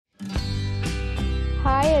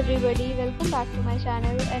Hi everybody, welcome back to my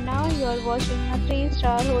channel, and now you are watching a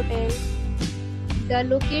 3-star hotel. The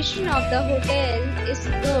location of the hotel is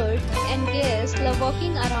good and guests love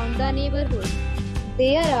walking around the neighborhood.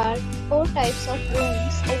 There are 4 types of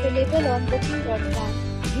rooms available on booking.com.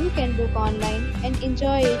 You can book online and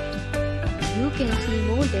enjoy it. You can see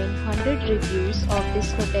more than 100 reviews of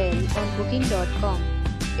this hotel on booking.com.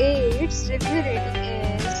 Its review rating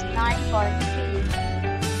is 9.3,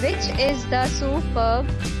 which is the superb.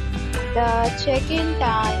 The check-in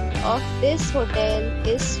time of this hotel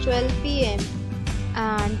is 12 p.m.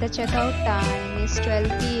 and the checkout time is 12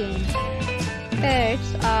 p.m.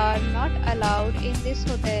 Pets are not allowed in this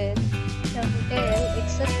hotel. The hotel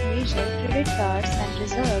accepts major credit cards and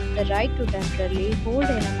reserves the right to temporarily hold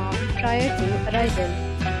an amount prior to arrival.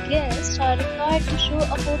 Guests are required to show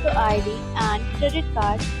a photo ID and credit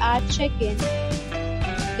card at check-in.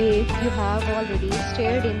 If you have already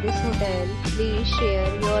stayed in this hotel, please share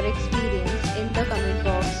your experience in the comment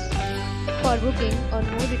box. For booking or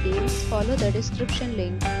more details, follow the description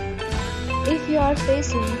link. If you are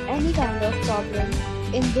facing any kind of problem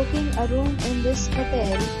in booking a room in this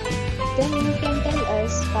hotel, then you can tell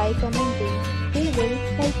us by commenting. We will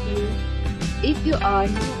help you. If you are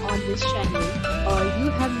new on this channel or you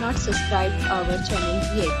have not subscribed our channel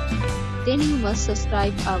yet, then you must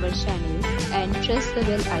subscribe our channel and press the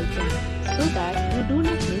bell icon so that you do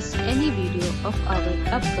not miss any video of our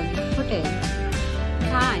upcoming hotel.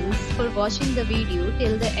 Thanks for watching the video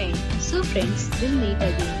till the end. So friends, we'll meet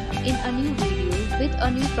again in a new video with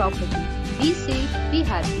a new property. Be safe, be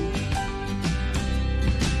happy.